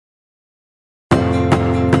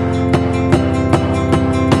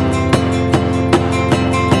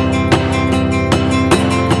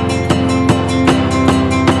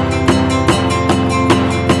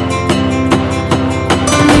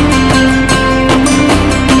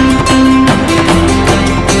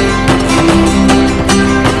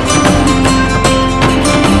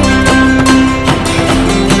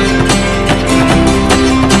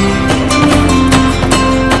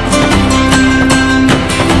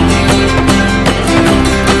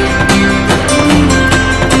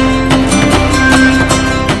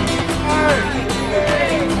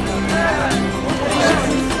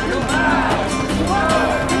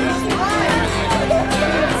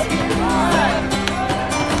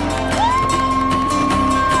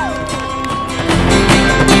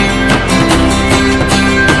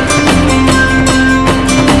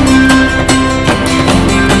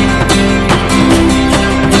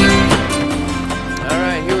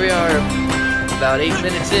about 8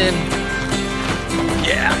 minutes in.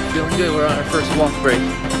 Yeah, feeling good. We're on our first walk break.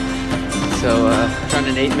 So Trying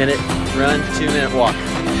an 8-minute run, 2-minute walk.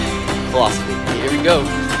 Philosophy. here we go.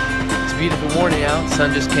 It's a beautiful morning out.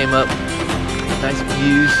 Sun just came up. Nice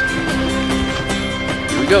views.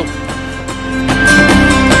 Here we go.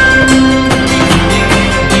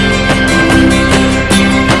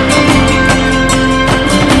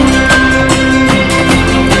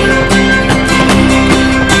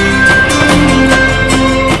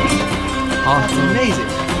 Awesome. Amazing.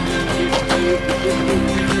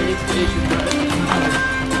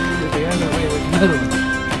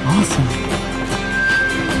 Awesome.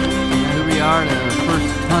 Here we are in our first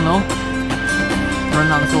tunnel.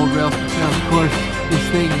 Running on this old rail trail. Of course, this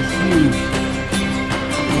thing is huge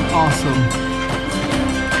and awesome.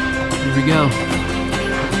 Here we go.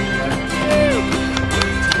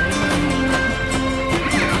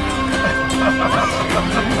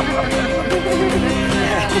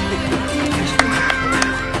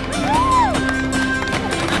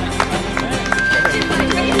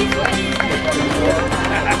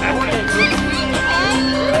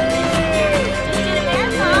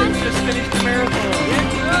 Just finished the marathon.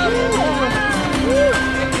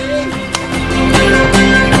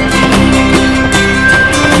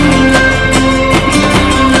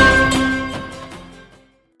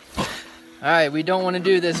 Alright, we don't want to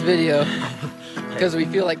do this video because we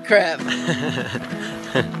feel like crap.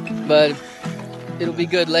 But it'll be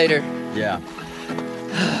good later. Yeah.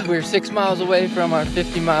 We're 6 miles away from our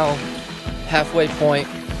 50-mile halfway point.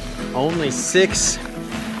 Only 6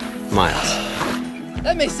 miles.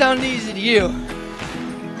 That may sound easy to you,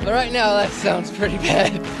 but right now that sounds pretty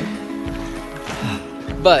bad.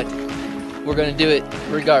 But we're gonna do it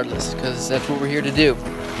regardless, because that's what we're here to do.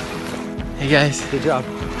 Hey guys. Good job.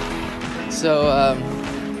 So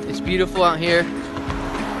it's beautiful out here.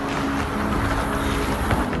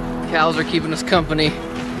 Cows are keeping us company.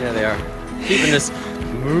 Yeah, they are. Keeping us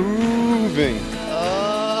moving.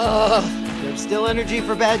 There's still energy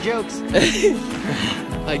for bad jokes.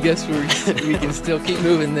 I guess we can still keep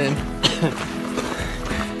moving then.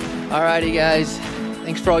 Alrighty guys,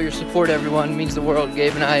 thanks for all your support everyone, it means the world.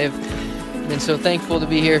 Gabe and I have been so thankful to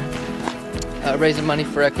be here raising money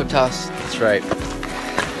for Equitas. That's right.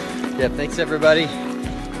 Yeah, thanks everybody.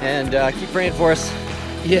 And keep praying for us.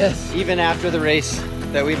 Yes. Even after the race,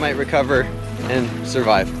 that we might recover and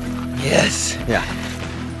survive. Yes. Yeah.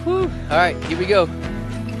 Woo. Alright, here we go.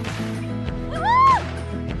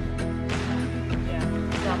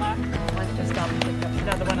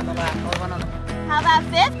 How about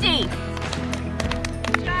 50?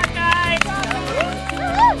 Start, guys!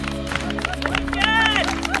 Good!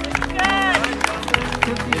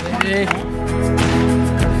 Good!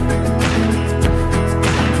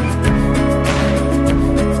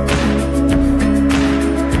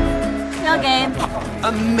 Still game.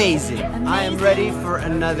 Amazing. I am ready for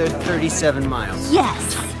another 37 miles.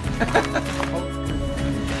 Yes.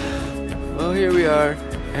 Well, here we are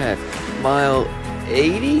at mile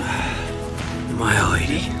 80. Mile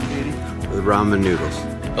 80. With ramen noodles.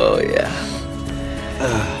 Oh yeah.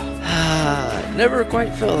 Never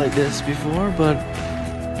quite felt like this before, but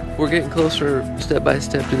we're getting closer step by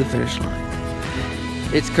step to the finish line.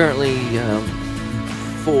 It's currently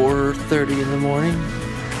 4:30 in the morning,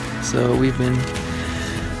 so we've been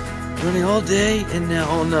running all day and now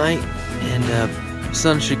all night, and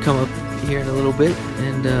sun should come up here in a little bit,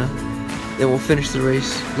 and then we'll finish the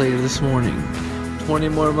race later this morning. 20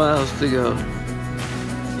 more miles to go.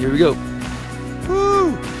 Here we go.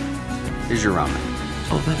 Woo! Here's your ramen.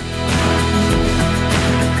 Oh, thanks.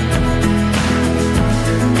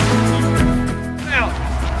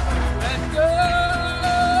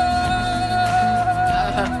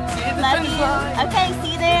 Love you. Okay,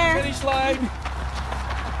 see you there. Finish line.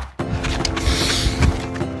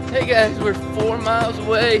 Hey guys, we're 4 miles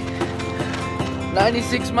away.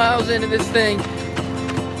 96 miles into this thing.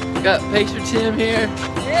 Got Pacer Tim here.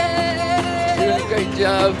 Yay! Doing a great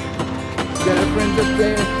job. Got our friends up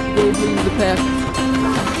there. Gabe leading the pack.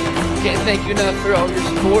 Can't thank you enough for all your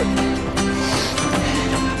support.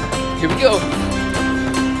 Here we go.